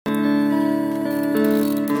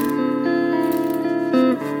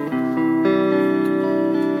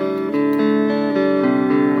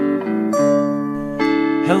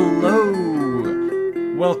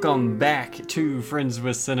welcome back to Friends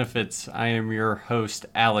with Cinephites. I am your host,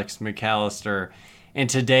 Alex McAllister, and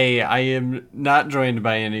today I am not joined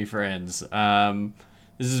by any friends.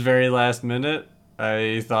 This is very last minute.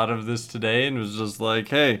 I thought of this today and was just like,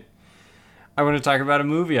 hey, I want to talk about a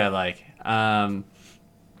movie I like.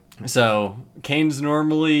 So, Kane's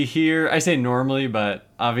normally here. I say normally, but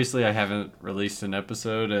obviously I haven't released an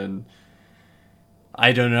episode and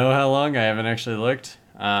I don't know how long. I haven't actually looked.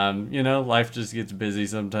 Life just gets busy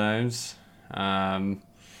sometimes.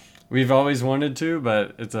 We've always wanted to,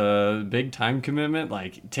 but it's a big time commitment,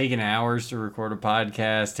 like taking hours to record a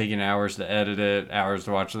podcast, taking hours to edit it, hours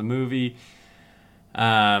to watch the movie.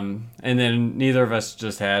 And then neither of us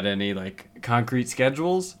just had any like concrete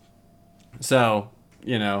schedules. So,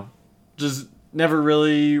 just never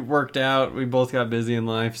really worked out. We both got busy in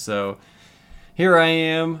life. So here I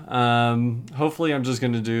am. Hopefully I'm just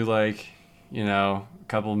going to do a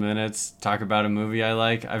couple minutes, talk about a movie I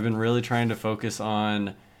like. I've been really trying to focus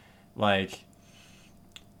on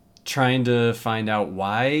trying to find out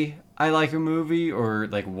why I like a movie or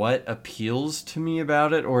what appeals to me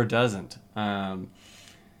about it or doesn't.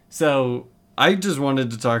 So I just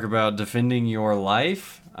wanted to talk about Defending Your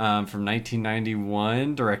Life from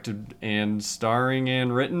 1991, directed and starring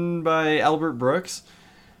and written by Albert Brooks.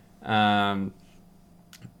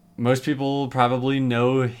 Most people probably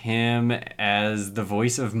know him as the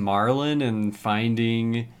voice of Marlin in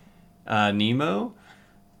Finding Nemo.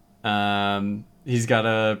 He's got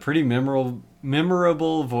a pretty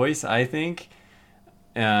memorable voice, I think.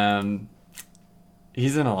 He's in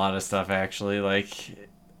a lot of stuff, actually.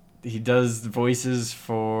 He does voices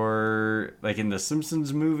for, in the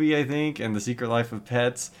Simpsons movie, I think, and The Secret Life of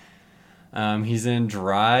Pets. He's in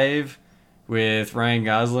Drive with Ryan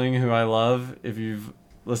Gosling, who I love. If you've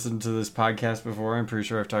listened to this podcast before, I'm pretty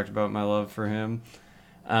sure I've talked about my love for him.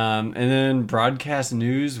 And then Broadcast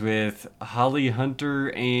News with Holly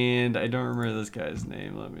Hunter and I don't remember this guy's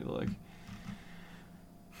name. Let me look.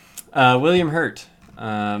 William Hurt.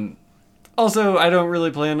 Also, I don't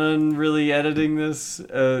really plan on really editing this.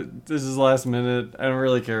 This is last minute. I don't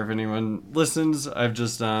really care if anyone listens. I've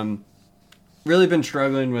just really been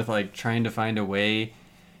struggling with trying to find a way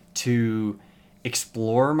to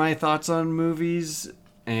explore my thoughts on movies.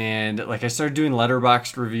 And I started doing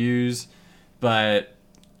Letterboxd reviews, but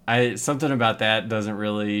something about that doesn't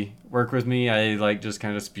really work with me. I just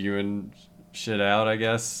kind of spewing shit out, I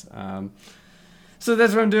guess. So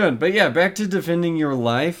that's what I'm doing. But yeah, back to Defending Your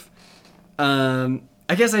Life. I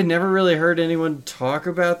guess I never really heard anyone talk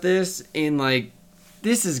about this, and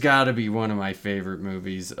this has got to be one of my favorite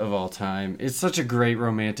movies of all time. It's such a great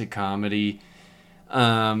romantic comedy.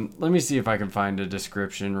 Let me see if I can find a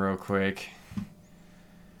description real quick.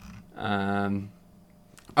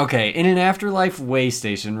 Okay, in an afterlife way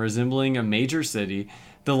station resembling a major city,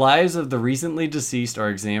 the lives of the recently deceased are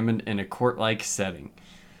examined in a court-like setting.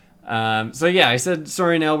 So yeah, I said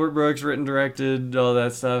starring Albert Brooks, written, directed, all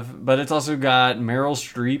that stuff, but it's also got Meryl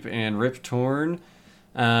Streep and Rip Torn,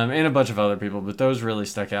 and a bunch of other people, but those really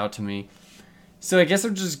stuck out to me. So I guess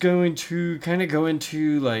I'm just going to kind of go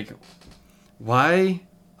into why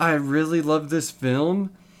I really love this film,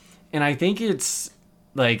 and I think it's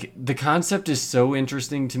the concept is so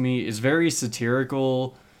interesting to me. It's very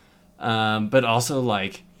satirical, but also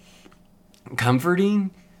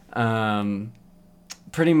comforting.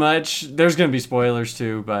 Pretty much, there's going to be spoilers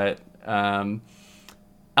too, but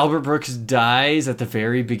Albert Brooks dies at the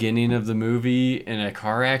very beginning of the movie in a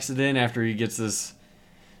car accident after he gets this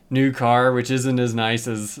new car, which isn't as nice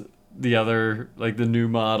as the other, the new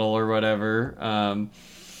model or whatever.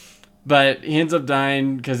 But he ends up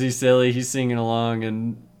dying because he's silly. He's singing along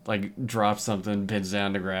and drops something, pins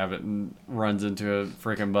down to grab it, and runs into a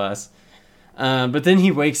freaking bus. But then he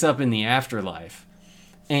wakes up in the afterlife.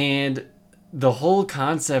 And the whole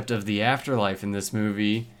concept of the afterlife in this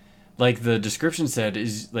movie, the description said,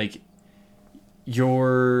 is there's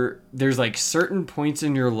certain points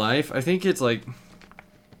in your life. I think it's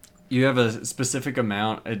you have a specific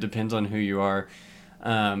amount. It depends on who you are.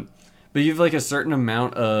 But you have a certain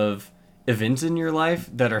amount of events in your life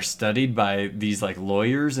that are studied by these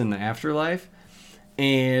lawyers in the afterlife.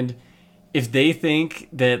 And if they think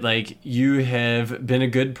that you have been a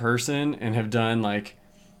good person and have done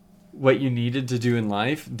what you needed to do in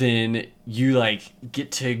life, then you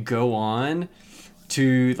get to go on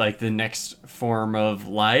to the next form of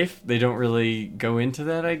life. They don't really go into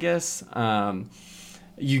that, I guess.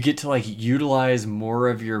 You get to utilize more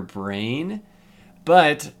of your brain.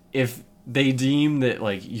 But if they deem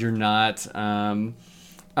that you're not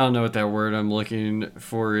I don't know what that word I'm looking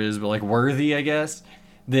for is, but worthy, I guess,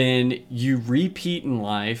 then you repeat in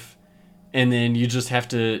life and then you just have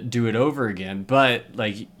to do it over again. But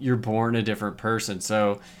like you're born a different person.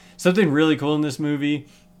 So something really cool in this movie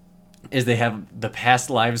is they have the past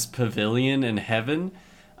lives pavilion in heaven,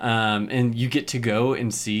 and you get to go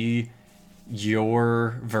and see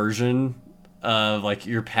your version of like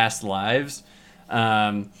your past lives.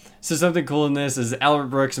 So something cool in this is Albert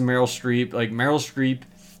Brooks and Meryl Streep. Like Meryl Streep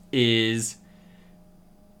is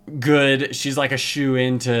good. She's like a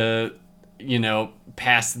shoe-in to,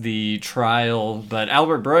 pass the trial. But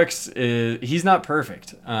Albert Brooks he's not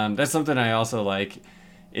perfect. That's something I also like.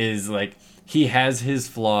 Is like he has his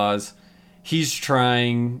flaws. He's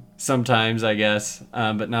trying sometimes, I guess,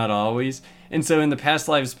 but not always. And so in the Past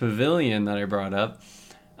Lives Pavilion that I brought up,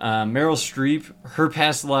 Meryl Streep, her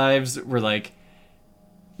past lives were like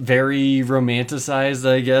very romanticized,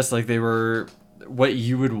 I guess. Like they were what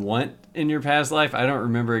you would want in your past life. I don't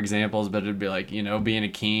remember examples, but it'd be like, being a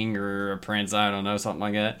king or a prince. I don't know, something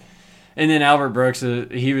like that. And then Albert Brooks,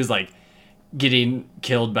 he was like getting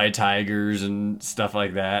killed by tigers and stuff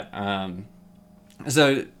like that.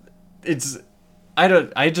 So it's,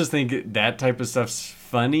 I just think that type of stuff's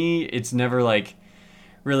funny. It's never like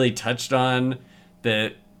really touched on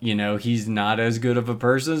that, he's not as good of a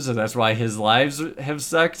person. So that's why his lives have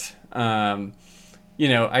sucked. I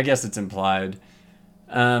guess it's implied.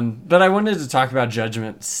 But I wanted to talk about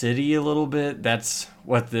Judgment City a little bit. That's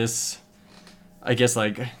what this, I guess,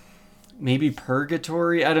 like maybe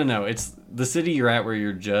purgatory. I don't know. It's the city you're at where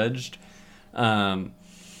you're judged.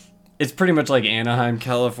 It's pretty much like Anaheim,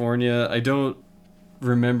 California. I don't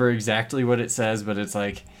remember exactly what it says, but it's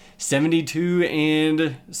like 72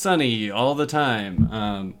 and sunny all the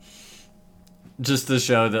time. Just to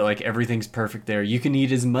show that like everything's perfect there. You can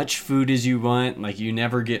eat as much food as you want. Like you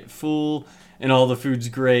never get full, and all the food's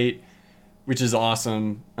great, which is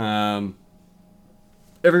awesome.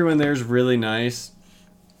 Everyone there's really nice.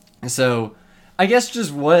 So I guess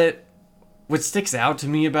just what sticks out to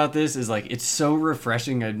me about this is like it's so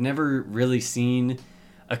refreshing. I've never really seen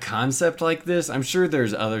a concept like this. I'm sure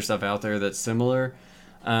there's other stuff out there that's similar.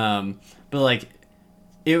 But like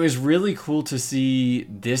it was really cool to see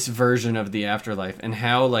this version of the afterlife and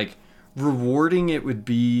how like rewarding it would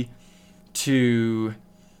be to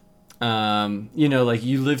like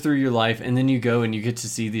you live through your life and then you go and you get to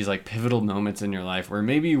see these like pivotal moments in your life where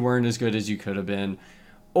maybe you weren't as good as you could have been,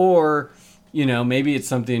 or maybe it's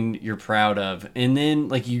something you're proud of, and then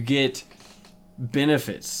like you get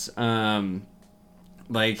benefits.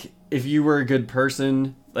 Like if you were a good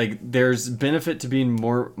person, like there's benefit to being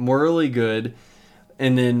more morally good,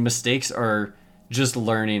 and then mistakes are just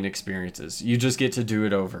learning experiences. You just get to do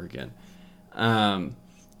it over again. And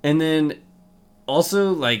then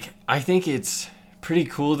also like I think it's pretty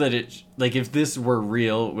cool that it, like if this were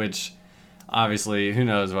real, which obviously who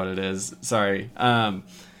knows what it is, sorry,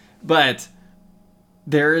 but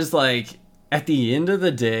there is like at the end of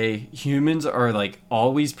the day humans are like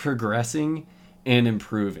always progressing and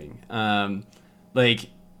improving. Like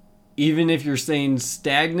even if you're staying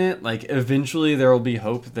stagnant, like eventually there will be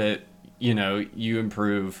hope that you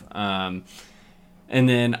improve. And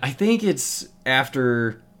then I think it's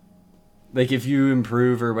after, like if you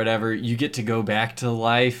improve or whatever, you get to go back to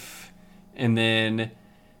life, and then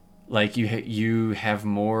like you have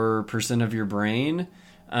more percent of your brain.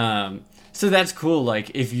 So that's cool.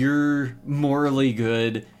 Like if you're morally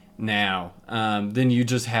good now, then you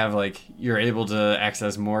just have like you're able to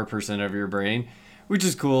access more percent of your brain, which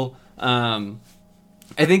is cool. I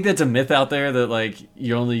think that's a myth out there that like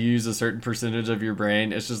you only use a certain percentage of your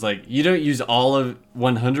brain. It's just like you don't use all of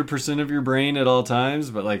 100% of your brain at all times,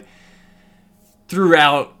 but like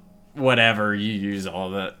throughout whatever you use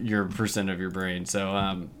all your percent of your brain.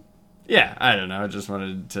 So yeah, I don't know. I just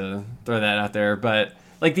wanted to throw that out there, but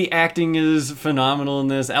like the acting is phenomenal in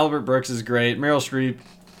this. Albert Brooks is great. Meryl Streep,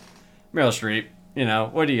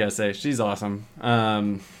 what do you guys say? She's awesome.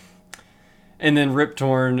 And then Rip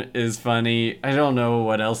Torn is funny. I don't know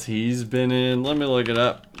what else he's been in. Let me look it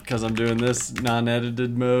up because I'm doing this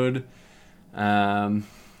non-edited mode. Dodgeball,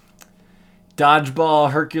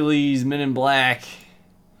 Hercules, Men in Black.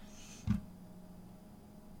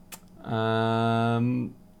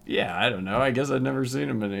 Yeah, I don't know. I guess I'd never seen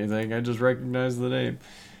him in anything. I just recognize the name.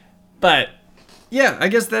 But yeah, I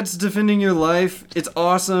guess that's Defending Your Life. It's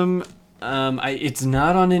awesome. It's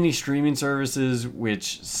not on any streaming services,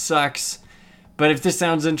 which sucks. But if this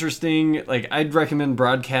sounds interesting, like I'd recommend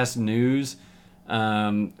Broadcast News,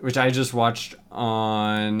 which I just watched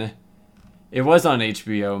on. It was on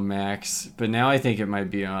HBO Max, but now I think it might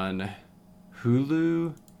be on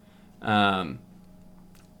Hulu.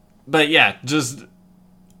 But yeah, just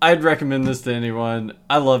I'd recommend this to anyone.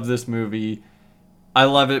 I love this movie. I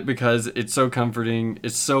love it because it's so comforting.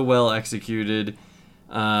 It's so well executed.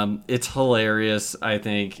 It's hilarious, I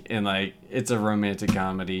think, and like it's a romantic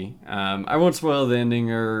comedy. I won't spoil the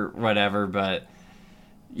ending or whatever, but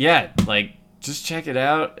yeah, like just check it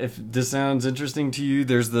out if this sounds interesting to you.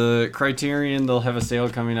 There's the Criterion. They'll have a sale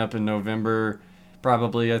coming up in November,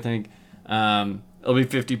 probably. I think it'll be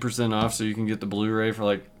 50% off, so you can get the Blu-ray for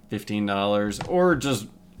like $15, or just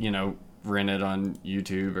rent it on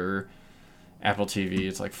YouTube or Apple TV.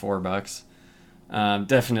 It's like $4.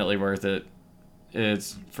 Definitely worth it.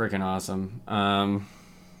 It's freaking awesome.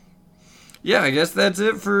 Yeah, I guess that's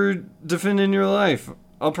it for Defending Your Life.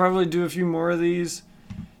 I'll probably do a few more of these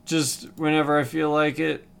just whenever I feel like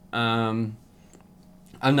it. I'm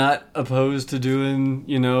not opposed to doing,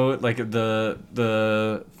 like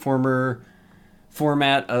the former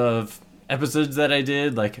format of episodes that I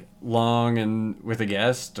did, like long and with a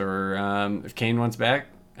guest, or if Kane wants back,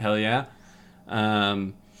 hell yeah.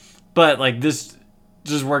 But like this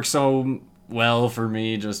just works so well for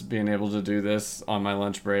me, just being able to do this on my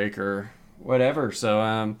lunch break or whatever.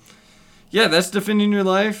 So yeah, that's Defending Your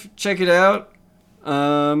Life. Check it out.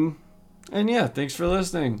 And yeah, thanks for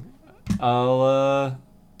listening. I'll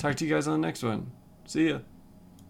talk to you guys on the next one. See ya.